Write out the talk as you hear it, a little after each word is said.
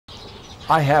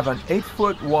I have an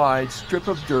 8-foot wide strip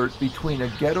of dirt between a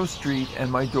ghetto street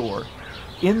and my door.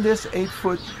 In this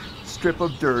 8-foot strip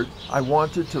of dirt, I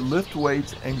wanted to lift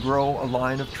weights and grow a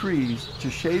line of trees to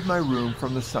shade my room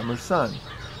from the summer sun.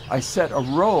 I set a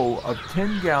row of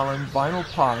 10-gallon vinyl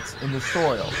pots in the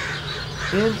soil.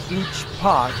 In each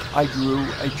pot, I grew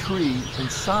a tree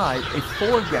inside a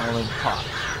 4-gallon pot.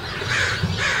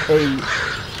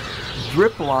 A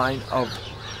drip line of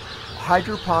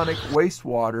hydroponic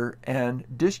wastewater and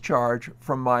discharge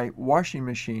from my washing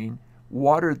machine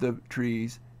watered the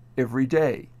trees every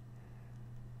day.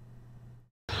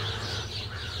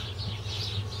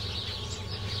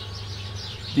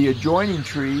 The adjoining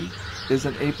tree is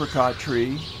an apricot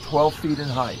tree, 12 feet in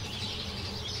height.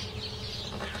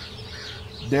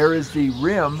 There is the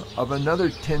rim of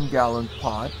another 10-gallon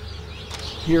pot.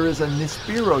 Here is a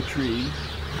Nispero tree,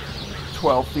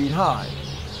 12 feet high.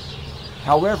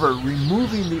 However,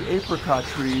 removing the apricot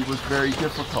tree was very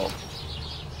difficult.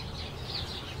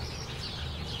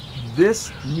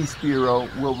 This Nispero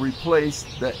will replace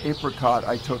the apricot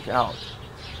I took out.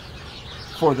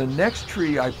 For the next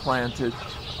tree I planted,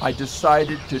 I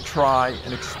decided to try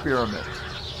an experiment.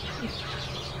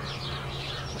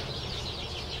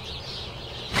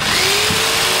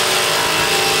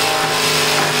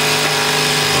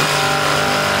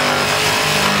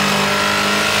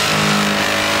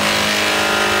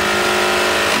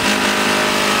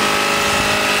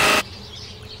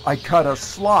 I cut a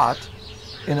slot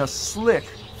in a slick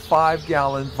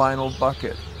 5-gallon vinyl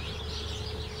bucket.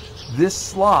 This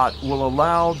slot will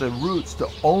allow the roots to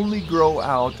only grow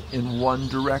out in one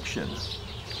direction.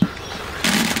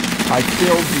 I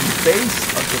filled the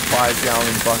base of the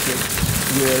 5-gallon bucket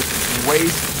with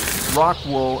waste rock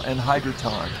wool and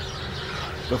hydroton.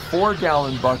 The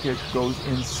 4-gallon bucket goes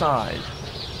inside.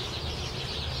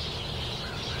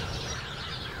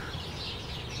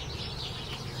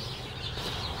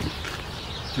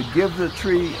 To give the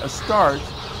tree a start,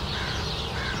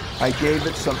 I gave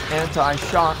it some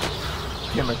anti-shock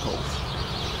chemicals.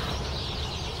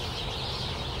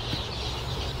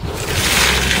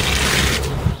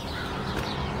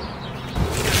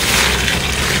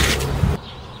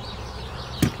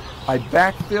 I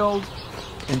backfilled.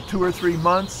 In 2 or 3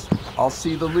 months, I'll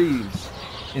see the leaves.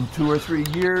 In 2 or 3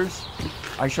 years,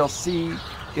 I shall see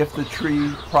if the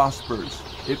tree prospers.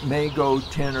 It may go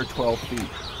 10 or 12 feet.